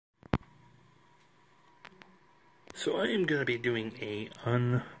So I am going to be doing a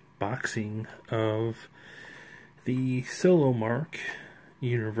unboxing of the Solomark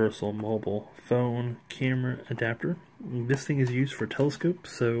universal mobile phone camera adapter. This thing is used for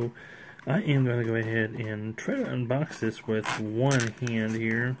telescopes, so I am going to go ahead and try to unbox this with one hand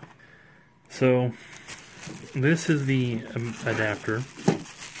here. So this is the adapter.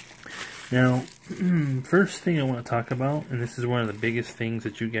 Now, first thing I want to talk about, and this is one of the biggest things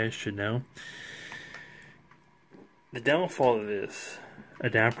that you guys should know, the downfall of this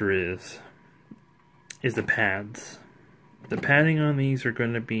adapter is the pads. The padding on these are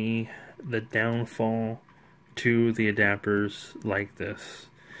going to be the downfall to the adapters like this.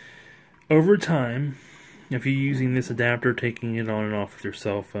 Over time, if you're using this adapter, taking it on and off with your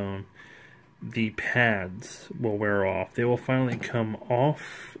cell phone, the pads will wear off. They will finally come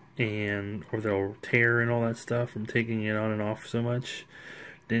off, or they'll tear and all that stuff from taking it on and off so much.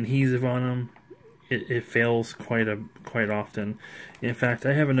 The adhesive on them, it fails quite often. In fact,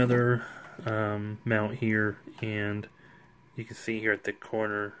 I have another mount here, and you can see here at the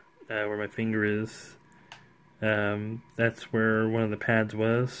corner where my finger is, that's where one of the pads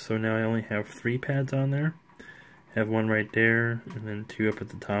was. So now I only have 3 pads on there. I have one right there, and then 2 up at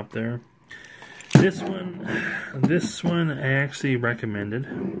the top there. This one I actually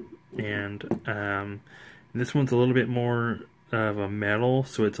recommended, and this one's a little bit more of a metal,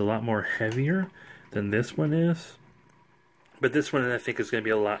 so it's a lot more heavier than this one is. But this one I think is going to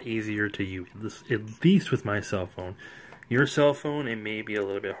be a lot easier to use, at least with my cell phone. Your cell phone, it may be a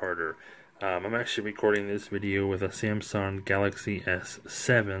little bit harder. I'm actually recording this video with a Samsung Galaxy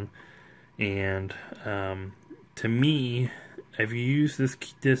S7, and to me, have you used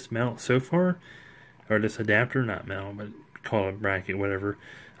this mount so far? Or this adapter, not mount, but call it bracket, whatever.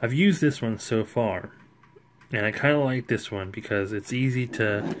 I've used this one so far, and I kind of like this one because it's easy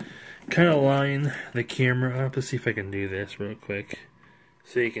to kind of line the camera up. Let's see if I can do this real quick,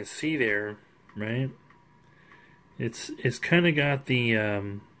 so you can see there, right? It's kind of got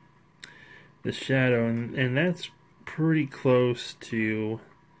the shadow, and that's pretty close to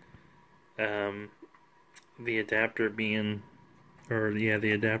the adapter being,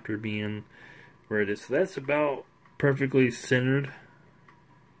 the adapter being where it is. So that's about perfectly centered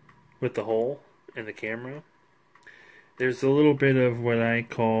with the hole in the camera. There's a little bit of what I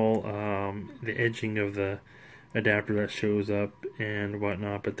call the edging of the adapter that shows up and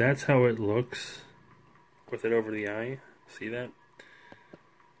whatnot, but that's how it looks with it over the eye. See that?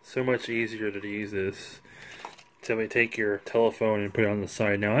 So much easier to use this. So we take your telephone and put it on the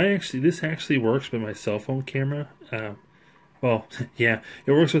side. Now this actually works with my cell phone camera. Well, yeah,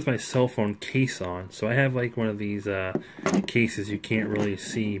 it works with my cell phone case on. So I have like one of these cases you can't really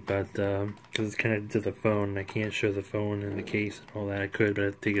see, but because it's connected to the phone, and I can't show the phone and the case and all that. I could, but I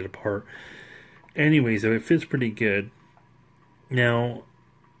have to take it apart. Anyways, it fits pretty good. Now,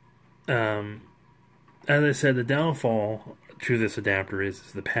 as I said, the downfall to this adapter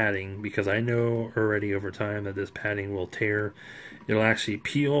is the padding, because I know already over time that this padding will tear. It'll actually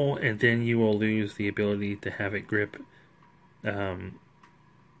peel, and then you will lose the ability to have it grip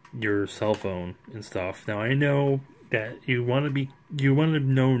your cell phone and stuff. Now I know that you want to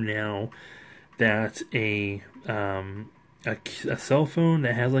know now that a cell phone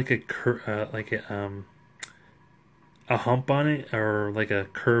that has like a hump on it, or like a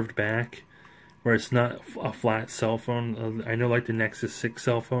curved back, where it's not a flat cell phone. I know like the Nexus 6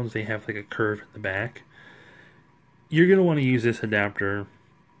 cell phones, they have like a curve in the back. You're going to want to use this adapter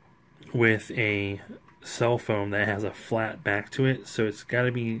with a cell phone that has a flat back to it, so it's got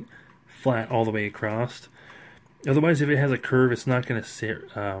to be flat all the way across. Otherwise, if it has a curve, it's not going to sit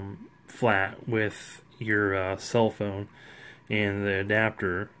flat with your cell phone and the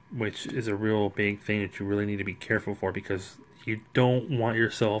adapter, which is a real big thing that you really need to be careful for, because you don't want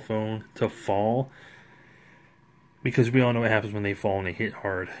your cell phone to fall, because we all know what happens when they fall and they hit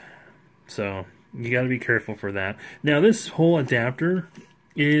hard. So you got to be careful for that. Now this whole adapter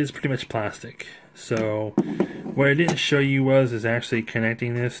is pretty much plastic. So what I didn't show you is actually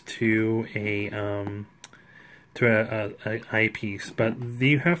connecting this to a eyepiece, but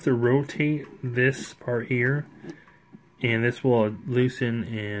you have to rotate this part here, and this will loosen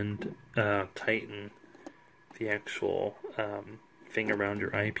and tighten the actual thing around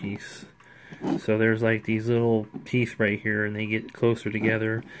your eyepiece. So there's like these little teeth right here, and they get closer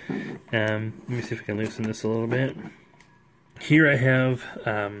together. Let me see if I can loosen this a little bit. Here I have,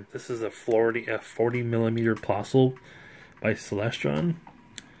 this is a 40 millimeter Plössl by Celestron.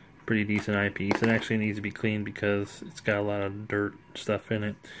 Pretty decent eyepiece. It actually needs to be cleaned because it's got a lot of dirt stuff in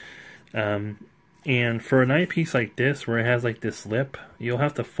it. And for an eyepiece like this, where it has like this lip, you'll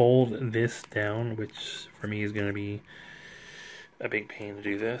have to fold this down, which for me is going to be a big pain to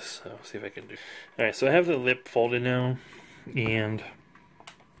do this. So I'll see if I can do. Alright, so I have the lip folded now, and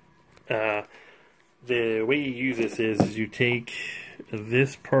the way you use this is you take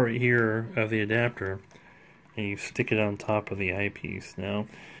this part here of the adapter and you stick it on top of the eyepiece. Now,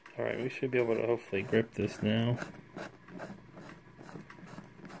 alright, we should be able to hopefully grip this now.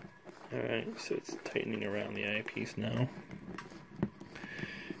 Alright, so it's tightening around the eyepiece now.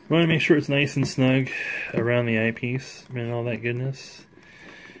 You want to make sure it's nice and snug around the eyepiece and all that goodness.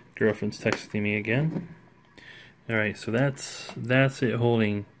 Girlfriend's texting me again. Alright, so that's it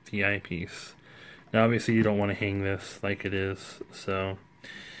holding the eyepiece. Now obviously you don't want to hang this like it is, so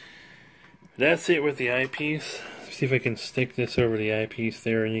that's it with the eyepiece. Let's see if I can stick this over the eyepiece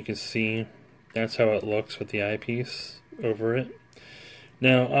there, and you can see that's how it looks with the eyepiece over it.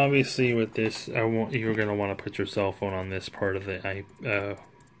 Now obviously with this, you're going to want to put your cell phone on this part of the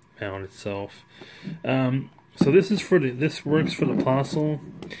mount itself. So this works for the Apostle,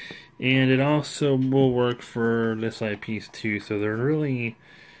 and it also will work for this eyepiece too. So they're really,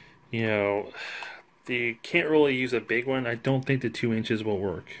 you know, you can't really use a big one. I don't think the 2 inches will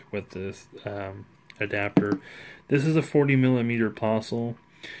work with this adapter. This is a 40mm Apostle,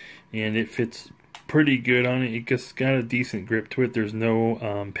 and it fits pretty good on it. It's got a decent grip to it. There's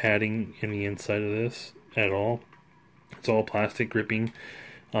no padding in the inside of this at all. It's all plastic gripping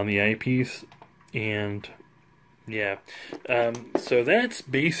on the eyepiece, and yeah, so that's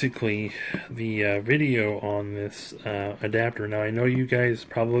basically the video on this adapter. Now I know you guys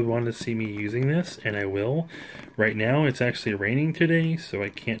probably want to see me using this, and I will. Right now it's actually raining today, so I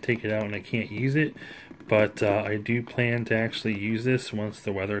can't take it out and I can't use it, but I do plan to actually use this once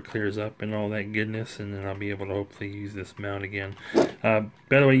the weather clears up and all that goodness, and then I'll be able to hopefully use this mount again. By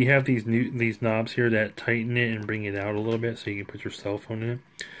the way, you have these knobs here that tighten it and bring it out a little bit so you can put your cell phone in it.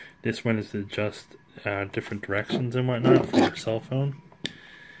 This one is to adjust different directions and whatnot for your cell phone.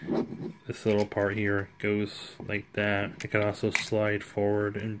 This little part here goes like that. It can also slide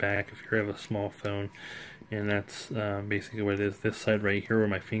forward and back if you have a small phone, and that's basically what it is. This side right here where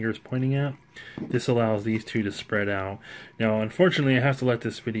my finger is pointing at, this allows these two to spread out. Now unfortunately I have to let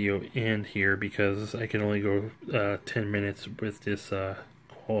this video end here because I can only go 10 minutes with this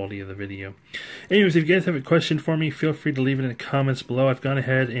quality of the video. Anyways, if you guys have a question for me, feel free to leave it in the comments below. I've gone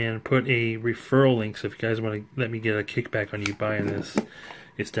ahead and put a referral link, so if you guys want to let me get a kickback on you buying this,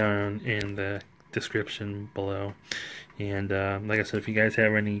 it's down in the description below. And like I said, if you guys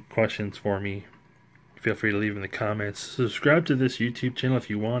have any questions for me, feel free to leave in the comments. Subscribe to this YouTube channel if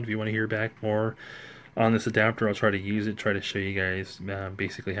you want to hear back more on this adapter. I'll try to use it, try to show you guys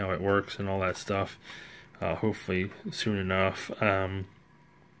basically how it works and all that stuff, hopefully soon enough.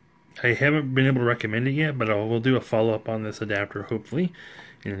 I haven't been able to recommend it yet, but we'll do a follow-up on this adapter hopefully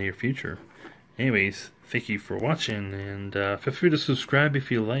in the near future. Anyways, thank you for watching, and feel free to subscribe if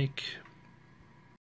you like.